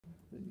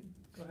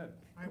Go ahead.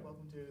 Hi,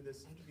 welcome to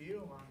this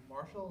interview. I'm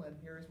Marshall, and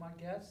here is my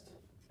guest.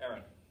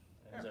 Aaron.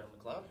 My name's Aaron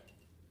McLeod.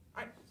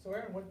 Hi, so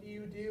Aaron, what do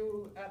you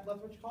do at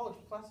Lethbridge College?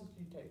 What classes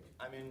do you take?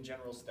 I'm in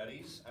general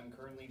studies. I'm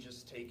currently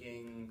just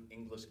taking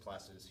English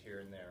classes here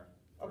and there.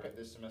 Okay.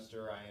 This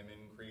semester I am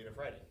in creative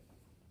writing.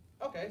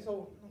 Okay,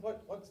 so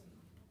what's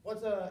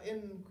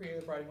in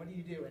creative writing? What do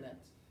you do in it?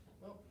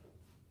 Well,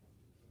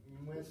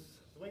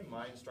 with the way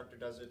my instructor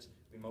does it,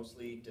 we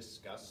mostly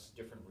discuss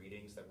different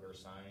readings that we're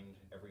assigned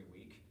every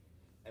week.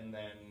 And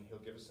then he'll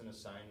give us an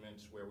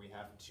assignment where we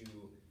have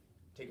to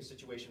take a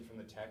situation from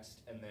the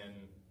text and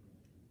then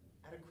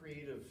add a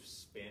creative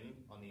spin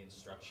on the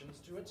instructions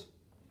to it.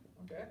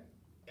 Okay.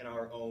 In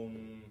our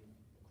own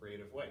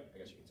creative way, I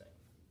guess you could say.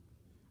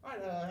 All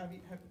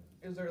right.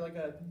 Is there like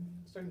a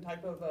certain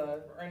type of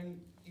writing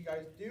you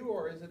guys do,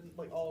 or is it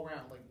like all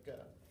around?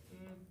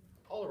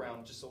 All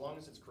around, just so long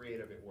as it's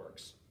creative, it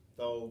works.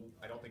 Though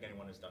I don't think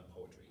anyone has done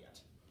poetry yet.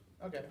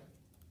 Okay.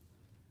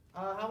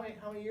 How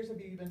many years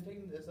have you been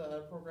taking this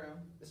program?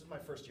 This is my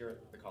first year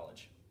at the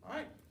college. All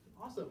right.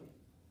 Awesome.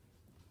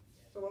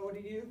 So what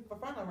do you do for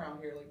fun around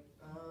here?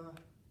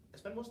 I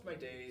spend most of my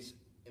days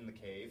in the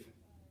cave,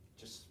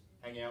 just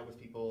hanging out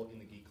with people in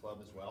the geek club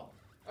as well.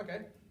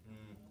 Okay.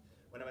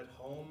 When I'm at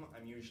home,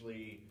 I'm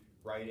usually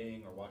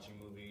writing or watching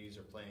movies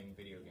or playing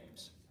video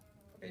games.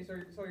 Okay,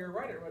 so you're a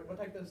writer. What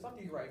type of stuff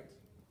do you write?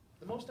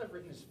 The most I've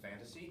written is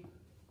fantasy,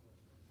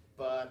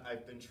 but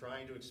I've been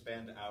trying to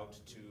expand out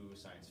to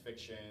science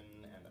fiction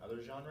and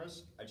other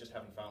genres. I just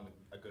haven't found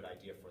a good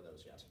idea for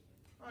those yet.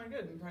 All right,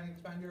 good. I'm trying to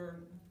expand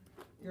your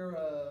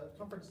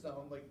comfort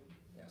zone.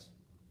 Yes.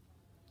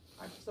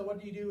 So what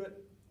do you do?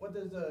 What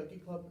does the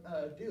geek club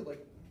do?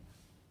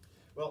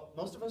 Well,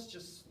 most of us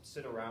just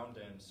sit around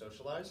and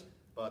socialize,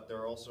 but there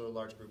are also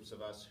large groups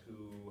of us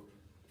who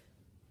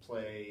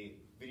play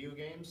video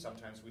games.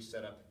 Sometimes we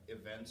set up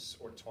events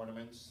or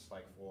tournaments,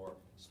 like for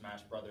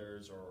Smash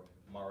Brothers or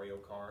Mario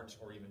Kart,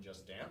 or even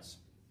Just Dance.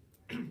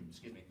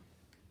 Excuse me.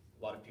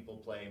 A lot of people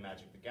play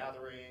Magic the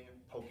Gathering,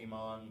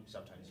 Pokemon,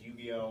 sometimes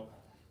Yu-Gi-Oh!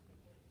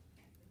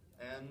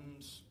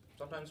 And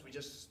sometimes we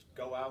just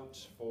go out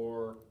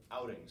for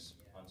outings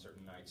on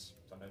certain nights.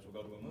 Sometimes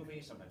we'll go to a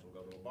movie, sometimes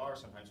we'll go to a bar,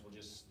 sometimes we'll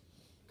just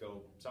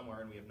go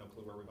somewhere and we have no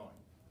clue where we're going.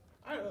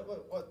 I don't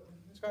know.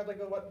 Describe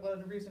what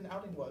a recent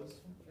outing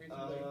was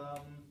recently.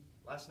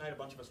 Last night a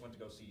bunch of us went to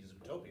go see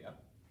Zootopia.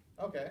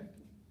 Okay.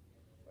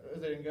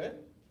 Is it any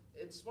good?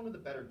 It's one of the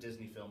better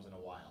Disney films in a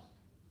while.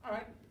 All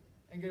right.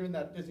 And given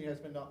that Disney has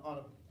been on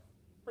a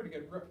pretty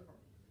good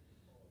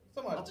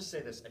somewhat. I'll just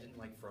say this, I didn't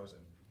like Frozen.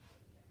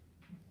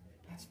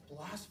 That's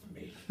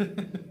blasphemy.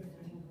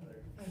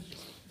 That's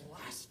just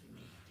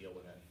blasphemy. Deal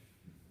with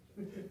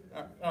it.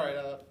 All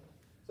right.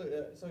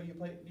 So do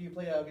you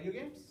play video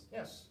games?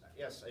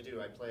 Yes, I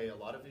do. I play a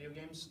lot of video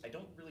games. I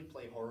don't really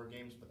play horror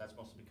games, but that's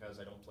mostly because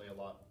I don't play a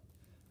lot.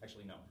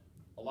 Actually, no.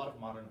 A lot of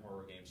modern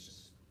horror games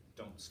just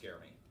don't scare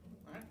me.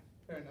 All right,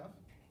 fair enough.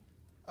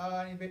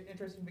 Any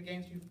interesting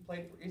games you've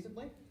played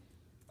recently?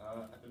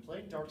 I've been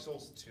playing Dark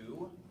Souls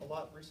 2 a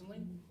lot recently,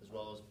 as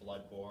well as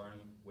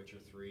Bloodborne, Witcher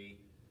 3.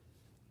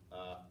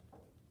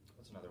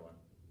 What's another one?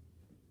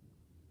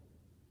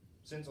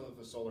 Sins of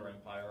the Solar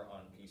Empire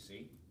on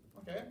PC.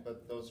 Okay.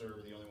 But those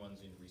are the only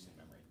ones in recent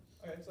memory.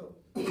 Okay, so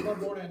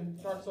Bloodborne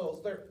and Dark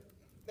Souls,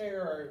 they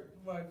are,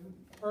 what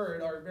I've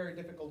heard, are very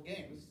difficult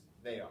games.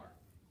 They are.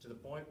 To the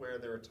point where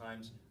there are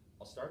times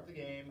I'll start the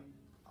game,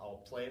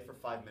 I'll play it for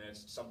 5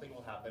 minutes, something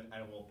will happen,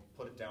 and we'll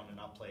put it down and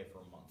not play it for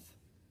a month.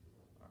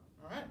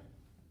 All right.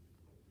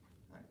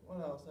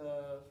 What else?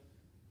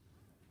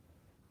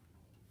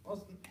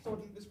 So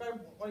describe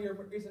one of your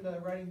recent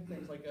writing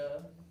things.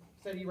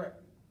 Said you're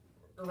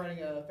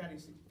writing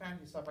fantasy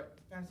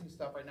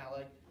stuff right now.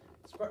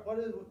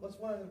 What's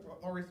one of the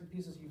more recent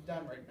pieces you've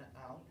done right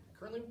now?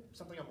 Currently,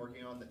 something I'm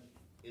working on that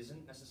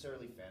isn't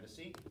necessarily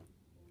fantasy.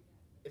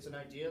 It's an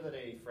idea that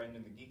a friend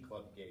in the Geek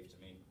Club gave to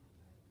me,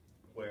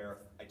 where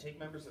I take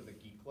members of the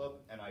Geek Club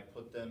and I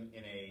put them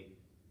in a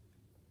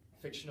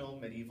fictional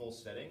medieval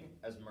setting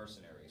as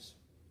mercenaries.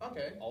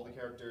 Okay. All the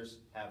characters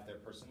have their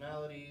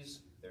personalities,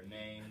 their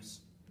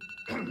names,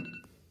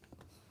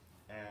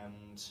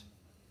 and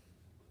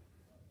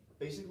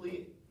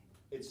basically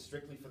it's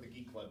strictly for the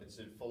Geek Club. It's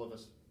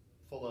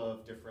full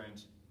of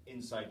different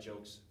inside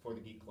jokes for the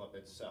Geek Club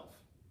itself.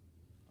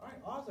 All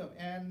right, awesome.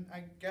 And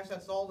I guess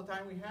that's all the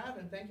time we have,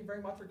 and thank you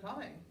very much for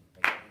coming.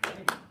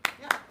 Thank you.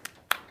 Yeah.